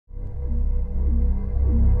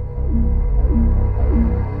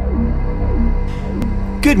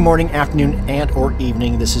Good morning, afternoon, and or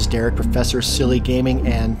evening. This is Derek, Professor Silly Gaming,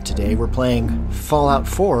 and today we're playing Fallout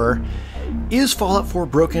 4. Is Fallout 4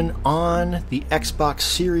 broken on the Xbox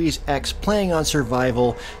Series X, playing on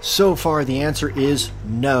survival? So far, the answer is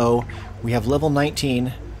no. We have level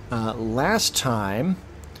 19. Last time,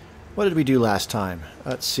 what did we do last time?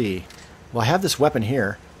 Let's see. Well, I have this weapon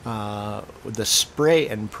here, with the spray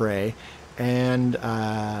and pray, and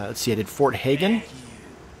let's see, I did Fort Hagen.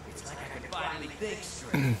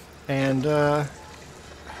 And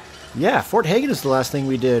yeah, Fort Hagen is the last thing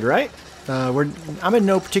we did, right? I'm in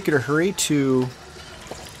no particular hurry to...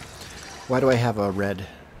 Why do I have a red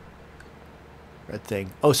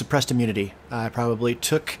thing? Oh, suppressed immunity. I probably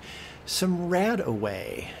took some rad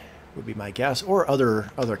away, would be my guess, or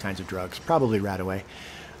other kinds of drugs. Probably rad away.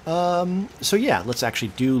 So yeah, let's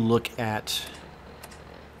actually look at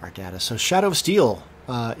our data. So Shadow of Steel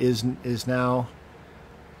is now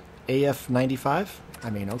AF95. I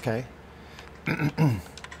mean, okay.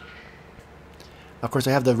 Of course,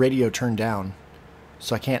 I have the radio turned down,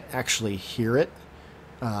 so I can't actually hear it.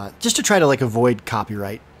 Just to try to avoid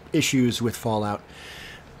copyright issues with Fallout.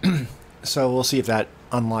 So we'll see if that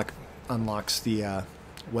unlocks the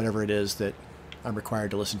whatever it is that I'm required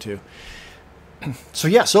to listen to. So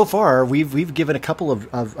yeah, so far we've given a couple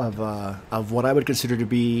of what I would consider to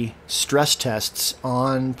be stress tests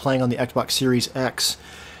on playing on the Xbox Series X.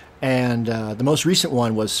 And the most recent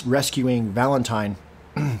one was rescuing Valentine.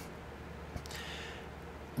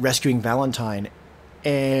 Rescuing Valentine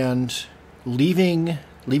and leaving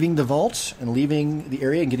the vault and leaving the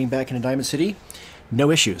area and getting back into Diamond City.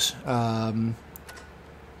 No issues.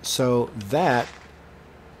 So that...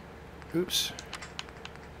 Oops.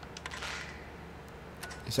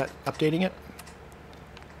 Is that updating it?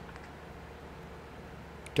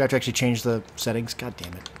 Do I have to actually change the settings? God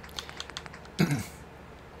damn it.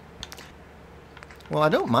 Well, I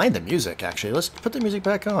don't mind the music, actually. Let's put the music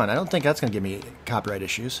back on. I don't think that's going to give me copyright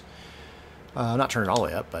issues. I'm not turning it all the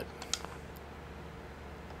way up, but...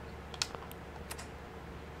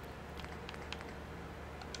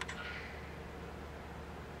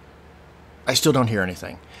 I still don't hear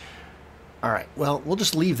anything. Alright, well, we'll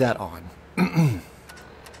just leave that on.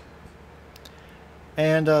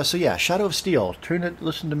 And, so yeah, Shadow of Steel. Turn it,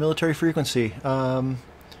 listen to military frequency. That's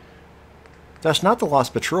not the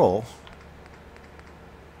Lost Patrol.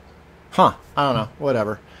 Huh, I don't know,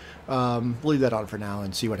 whatever. We'll leave that on for now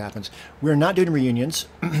and see what happens. We're not doing reunions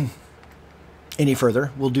any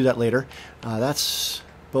further. We'll do that later. Those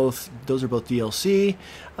are both DLC.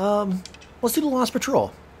 Let's do the Lost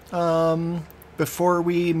Patrol before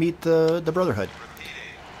we meet the Brotherhood.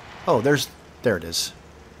 Oh, there it is.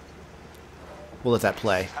 We'll let that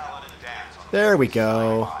play. There we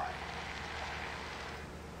go.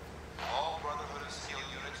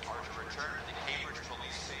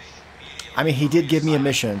 I mean, he did give me a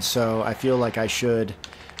mission, so I feel like I should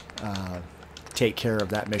take care of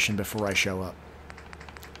that mission before I show up.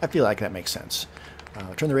 I feel like that makes sense.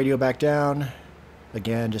 Turn the radio back down,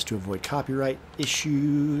 again, just to avoid copyright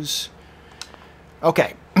issues.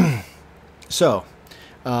 Okay, so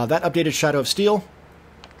that updated Shadow of Steel,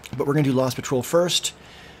 but we're going to do Lost Patrol first.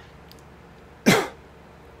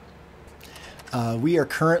 We are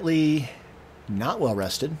currently not well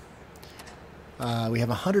rested. We have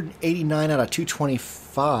 189 out of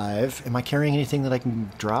 225. Am I carrying anything that I can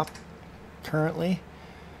drop currently?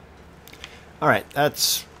 Alright, I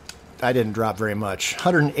didn't drop very much.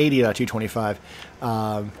 180 out of 225.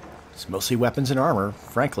 It's mostly weapons and armor,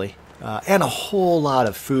 frankly. And a whole lot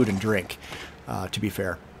of food and drink, to be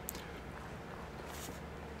fair.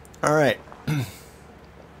 Alright.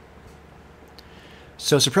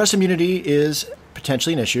 So suppressed immunity is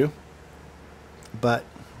potentially an issue, but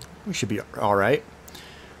we should be all right.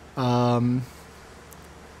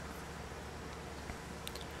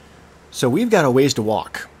 So we've got a ways to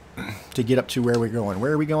walk to get up to where we're going.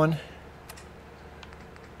 Where are we going?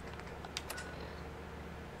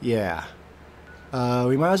 Yeah.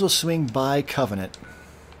 We might as well swing by Covenant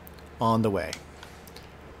on the way.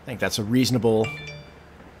 I think that's a reasonable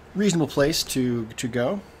place to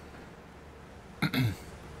go. We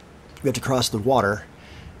have to cross the water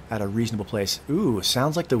at a reasonable place. Ooh,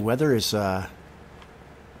 sounds like the weather is gonna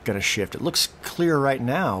shift. It looks clear right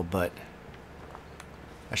now, but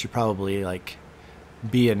I should probably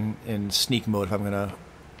be in sneak mode if I'm gonna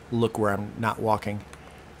look where I'm not walking.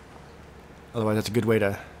 Otherwise, that's a good way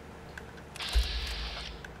to...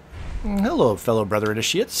 Hello, fellow brother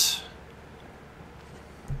initiates.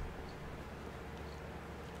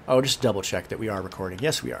 Oh, just double check that we are recording.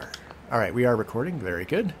 Yes, we are. Alright, we are recording. Very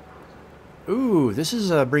good. Ooh, this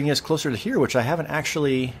is bringing us closer to here, which I haven't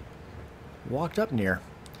actually walked up near.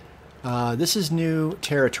 This is new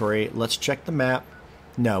territory. Let's check the map.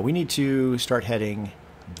 No, we need to start heading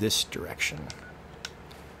this direction.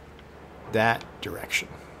 That direction.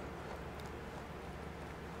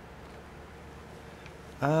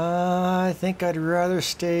 I think I'd rather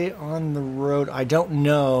stay on the road. I don't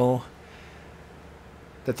know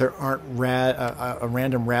that there aren't a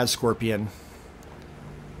random rad scorpion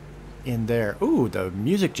in there. Ooh, the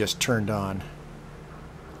music just turned on.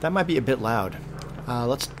 That might be a bit loud.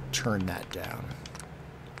 Let's turn that down.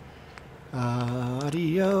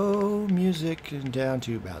 Audio music down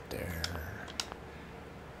to about there.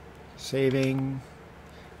 Saving.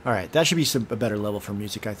 Alright, that should be a better level for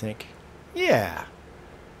music, I think. Yeah.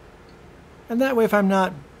 And that way, if I'm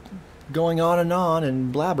not going on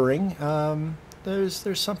and blabbering,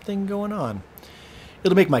 there's something going on.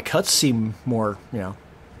 It'll make my cuts seem more,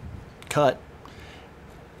 cut.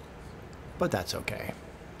 But that's okay.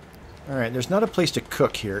 Alright, there's not a place to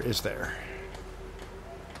cook here, is there?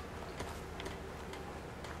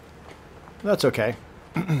 That's okay.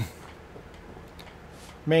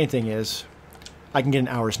 Main thing is, I can get an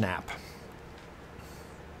hour's nap.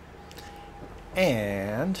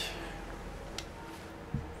 And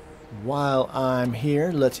while I'm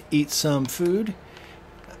here, let's eat some food.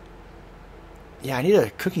 Yeah, I need a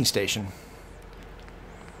cooking station.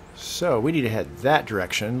 So we need to head that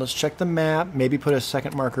direction. Let's check the map. Maybe put a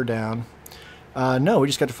second marker down. No, we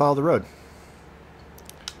just got to follow the road.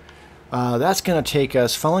 That's going to take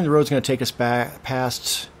us... Following the road is going to take us back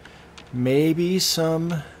past maybe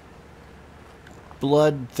some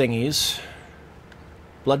blood thingies.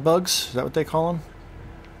 Blood bugs? Is that what they call them?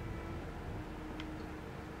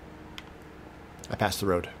 I passed the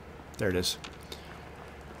road. There it is.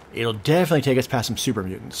 It'll definitely take us past some super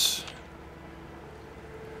mutants.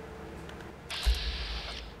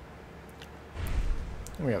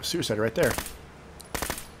 We have a suicide right there.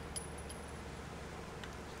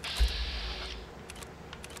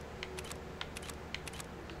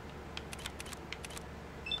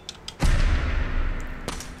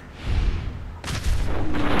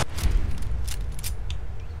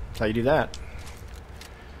 That's how you do that.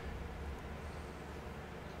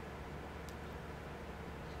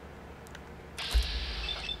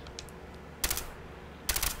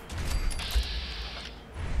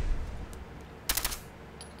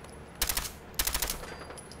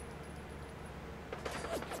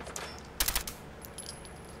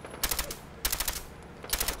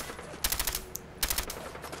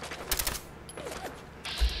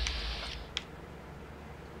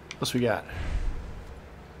 What's we got?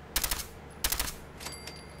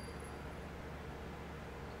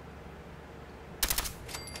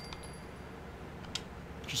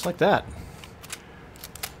 Just like that.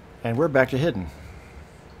 And we're back to hidden.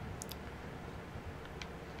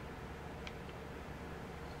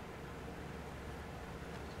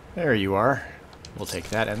 There you are. We'll take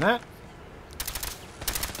that and that.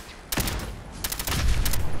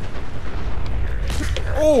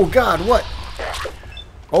 Oh God, what?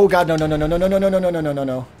 Oh God, no, no, no, no, no, no, no, no, no, no, no, no, no,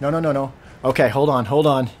 no, no, no, no, no. Okay, hold on, hold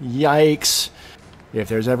on. Yikes. If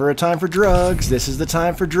there's ever a time for drugs, this is the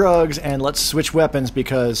time for drugs. And let's switch weapons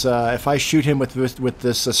because if I shoot him with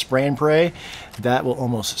this spray and pray, that will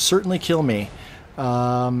almost certainly kill me.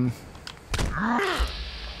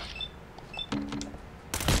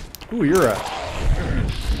 Ooh, you're a...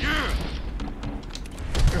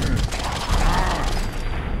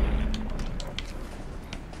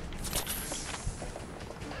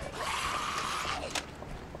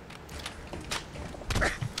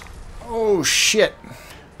 Oh, shit.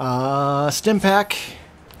 Stim pack.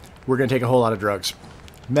 We're going to take a whole lot of drugs.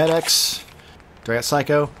 Med-X. Do I got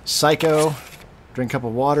Psycho? Psycho. Drink a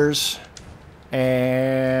couple waters.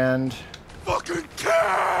 And... Fucking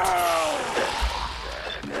cow!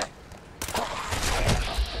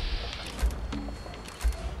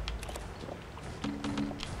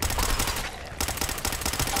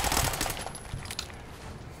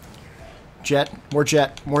 Jet. More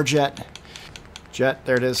jet. More jet. Jet.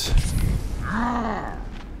 There it is.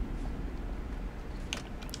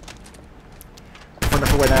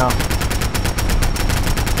 Wonderful way now.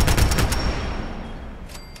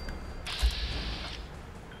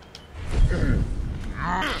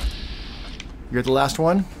 You're the last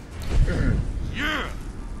one? Yeah.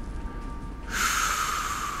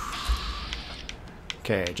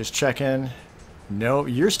 Okay, just checking. No,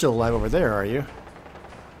 you're still alive over there, are you?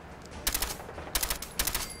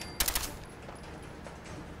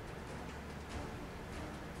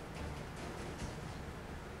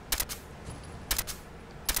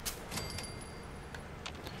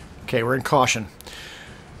 Okay, we're in caution.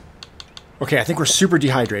 Okay, I think we're super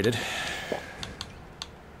dehydrated.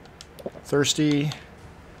 Thirsty.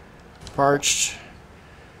 Parched.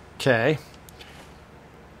 Okay.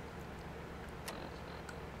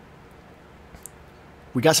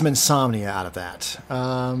 We got some insomnia out of that.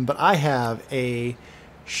 But I have a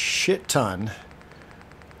shit ton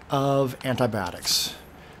of antibiotics.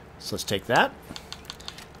 So let's take that.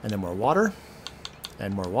 And then more water.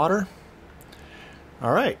 And more water.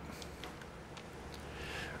 All right.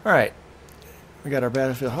 All right. We got our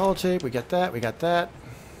battlefield holotape. We got that. We got that.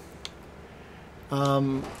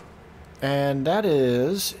 And that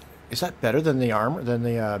is that better than the armor, than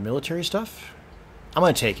the military stuff? I'm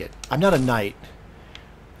going to take it. I'm not a knight,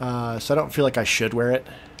 so I don't feel like I should wear it.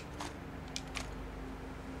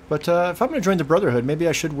 But if I'm going to join the Brotherhood, maybe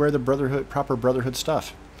I should wear the proper Brotherhood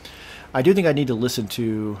stuff. I do think I need to listen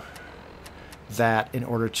to that in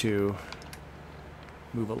order to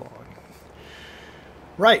move along.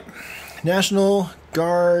 Right. National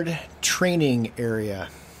Guard training area.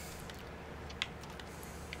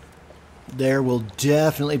 There will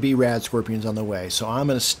definitely be rad scorpions on the way, so I'm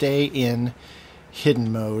going to stay in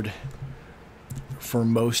hidden mode for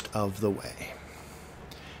most of the way.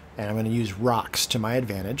 And I'm going to use rocks to my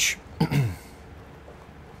advantage.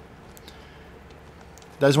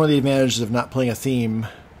 That's one of the advantages of not playing a theme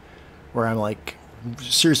where I'm like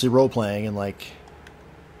seriously role-playing and like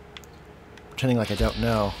pretending like I don't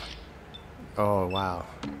know. Oh, wow.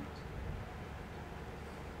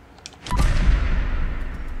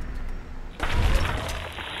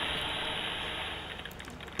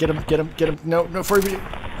 Get him, get him, get him. No, no, before he...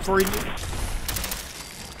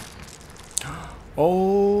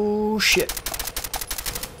 Oh, shit.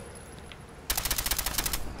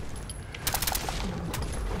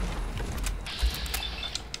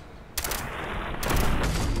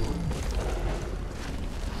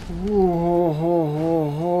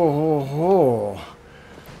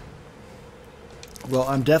 Well,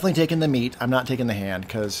 I'm definitely taking the meat. I'm not taking the hand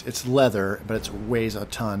because it's leather, but it weighs a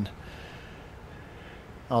ton.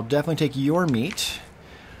 I'll definitely take your meat.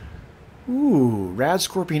 Ooh, rad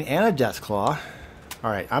scorpion and a death claw. All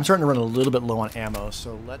right, I'm starting to run a little bit low on ammo,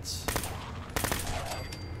 so let's...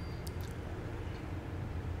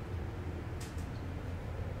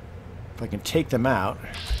 If I can take them out...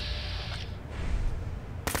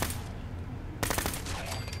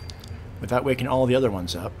 without waking all the other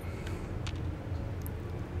ones up.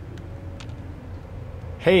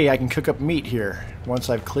 Hey, I can cook up meat here once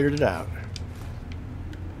I've cleared it out.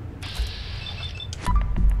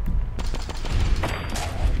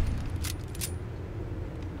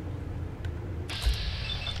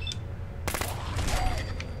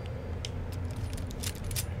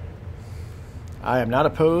 I am not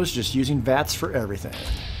opposed, just using VATS for everything.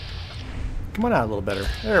 Come on out a little better.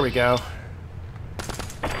 There we go.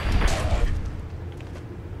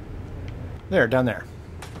 There, down there.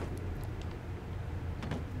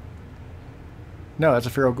 No, that's a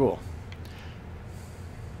feral ghoul.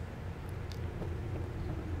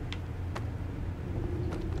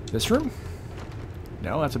 This room?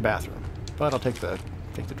 No, that's a bathroom. But I'll take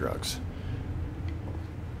the drugs.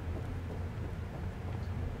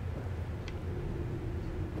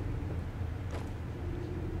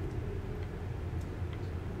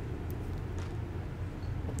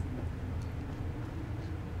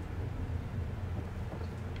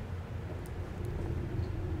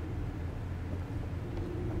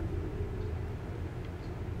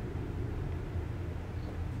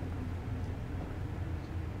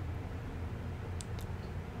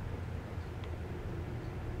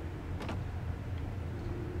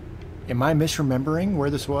 Am I misremembering where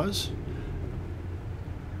this was?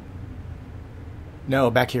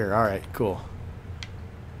 No, back here. All right, cool.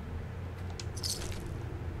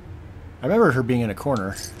 I remember her being in a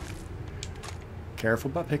corner.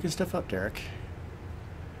 Careful about picking stuff up, Derek.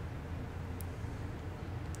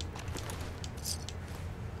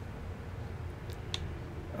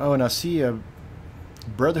 Oh, and I see a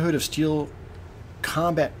Brotherhood of Steel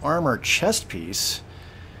combat armor chest piece.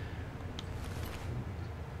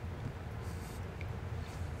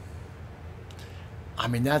 I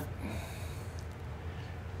mean, that,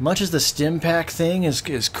 much as the stim pack thing is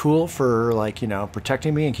cool for, like, you know,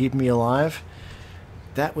 protecting me and keeping me alive,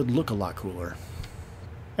 that would look a lot cooler.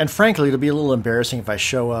 And frankly, it'll be a little embarrassing if I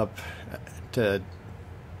show up to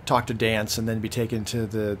talk to Danse and then be taken to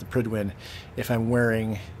the Pridwin if I'm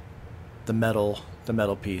wearing the metal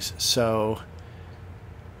piece. So,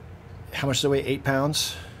 how much does it weigh? 8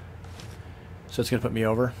 pounds? So it's going to put me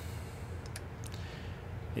over.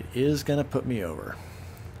 It is going to put me over.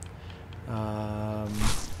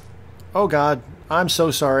 Oh God, I'm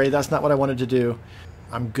so sorry. That's not what I wanted to do.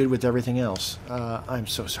 I'm good with everything else. I'm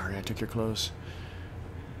so sorry I took your clothes.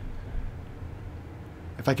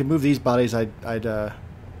 If I could move these bodies, I'd oh,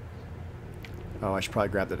 I should probably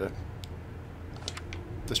grab the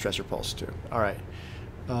stressor pulse too. All right.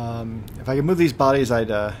 If I could move these bodies,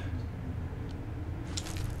 I'd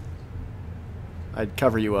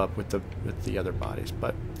cover you up with the other bodies,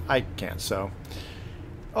 but I can't. So,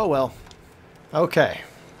 oh well. Okay.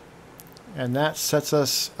 And that sets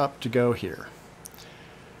us up to go here,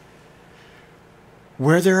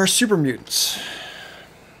 where there are super mutants.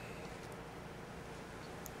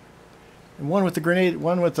 And one with the grenade,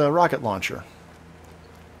 one with the rocket launcher.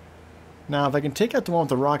 Now, if I can take out the one with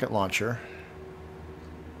the rocket launcher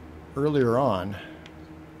earlier on,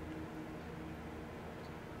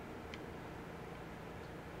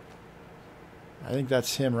 I think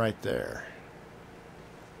that's him right there.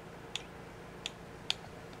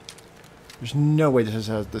 There's no way this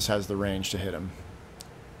has the range to hit him.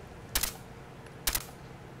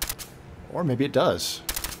 Or maybe it does.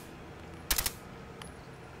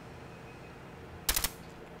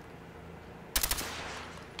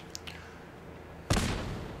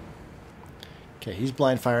 Okay, he's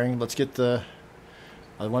blind firing. Let's get the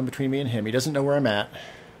other one between me and him. He doesn't know where I'm at.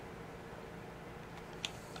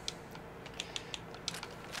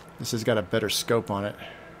 This has got a better scope on it.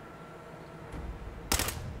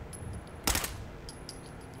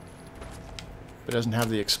 But it doesn't have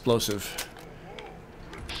the explosive.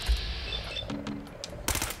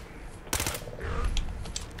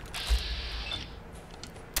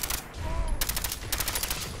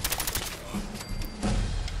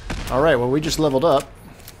 Alright, well, we just leveled up.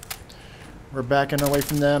 We're backing away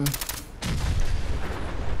from them.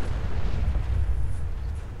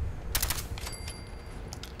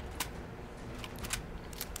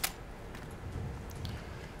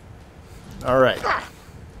 Alright.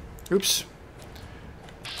 Oops.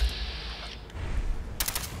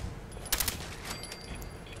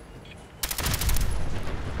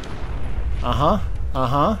 Uh-huh.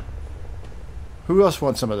 Uh-huh. Who else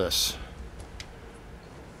wants some of this?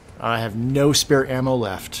 I have no spare ammo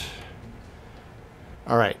left.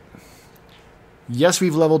 Alright. Yes,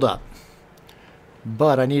 we've leveled up.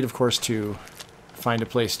 But I need, of course, to find a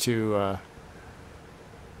place to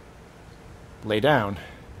lay down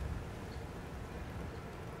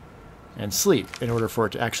and sleep in order for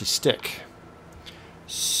it to actually stick.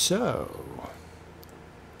 So...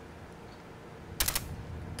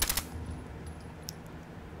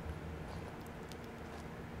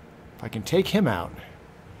 if I can take him out...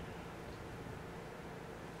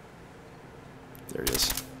 there he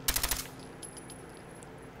is.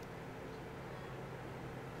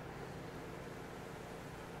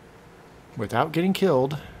 Without getting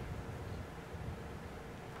killed.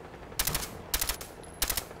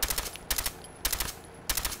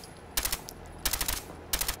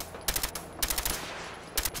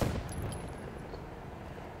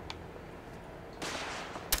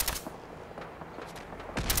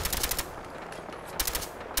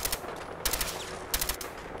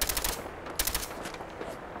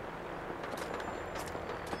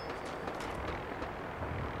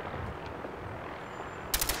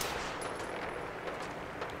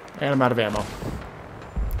 And I'm out of ammo.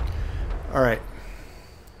 Alright.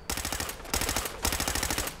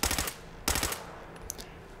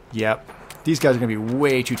 Yep. These guys are going to be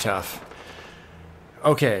way too tough.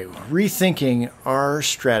 Okay, rethinking our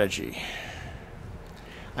strategy.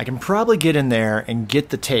 I can probably get in there and get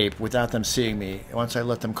the tape without them seeing me once I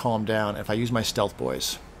let them calm down if I use my stealth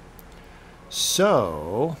boys.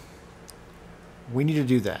 So, we need to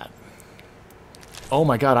do that. Oh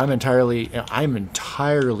my god, I'm entirely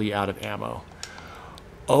out of ammo.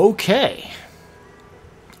 Okay.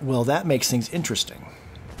 Well, that makes things interesting.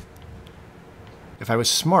 If I was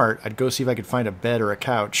smart, I'd go see if I could find a bed or a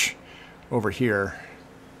couch over here.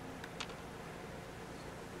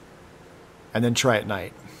 And then try at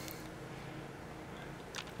night.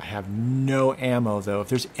 I have no ammo, though. If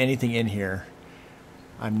there's anything in here,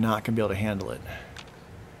 I'm not going to be able to handle it.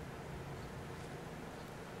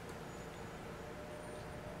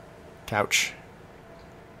 Couch.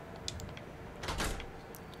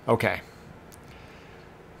 Okay.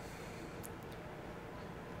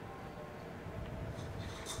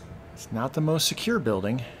 It's not the most secure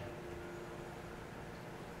building,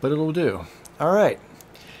 but it'll do. All right.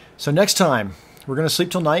 So next time, we're going to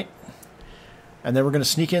sleep till night, and then we're going to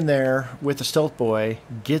sneak in there with the stealth boy,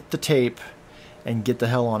 get the tape, and get the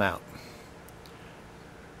hell on out.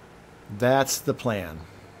 That's the plan.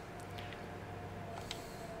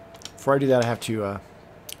 Before I do that, I have to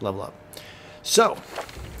level up. So,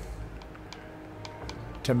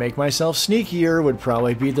 to make myself sneakier would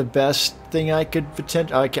probably be the best thing I could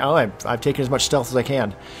potentially... I've taken as much stealth as I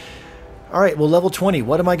can. Alright, well, level 20.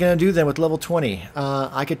 What am I going to do then with level 20?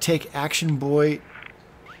 I could take Action Boy...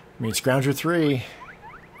 I mean, Scrounger 3.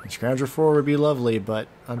 And Scrounger 4 would be lovely, but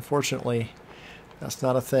unfortunately, that's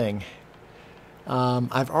not a thing.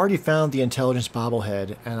 I've already found the Intelligence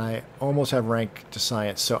Bobblehead, and I almost have rank to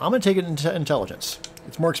Science, so I'm going to take it into Intelligence.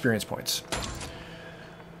 It's more experience points.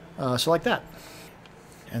 So like that.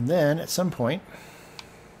 And then, at some point,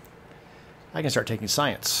 I can start taking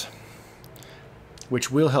Science,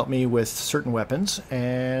 which will help me with certain weapons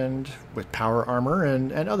and with power armor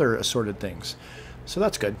and other assorted things. So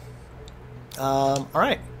that's good.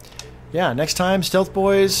 Alright. Yeah, next time, Stealth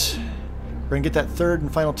Boys, we're going to get that third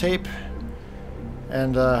and final tape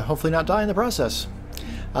and hopefully not die in the process.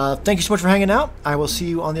 Thank you so much for hanging out. I will see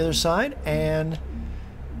you on the other side, and...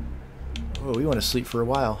 Oh, we want to sleep for a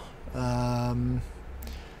while.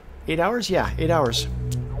 8 hours? Yeah, 8 hours.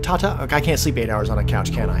 Ta-ta. Okay, I can't sleep 8 hours on a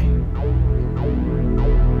couch, can I?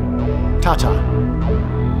 Ta-ta.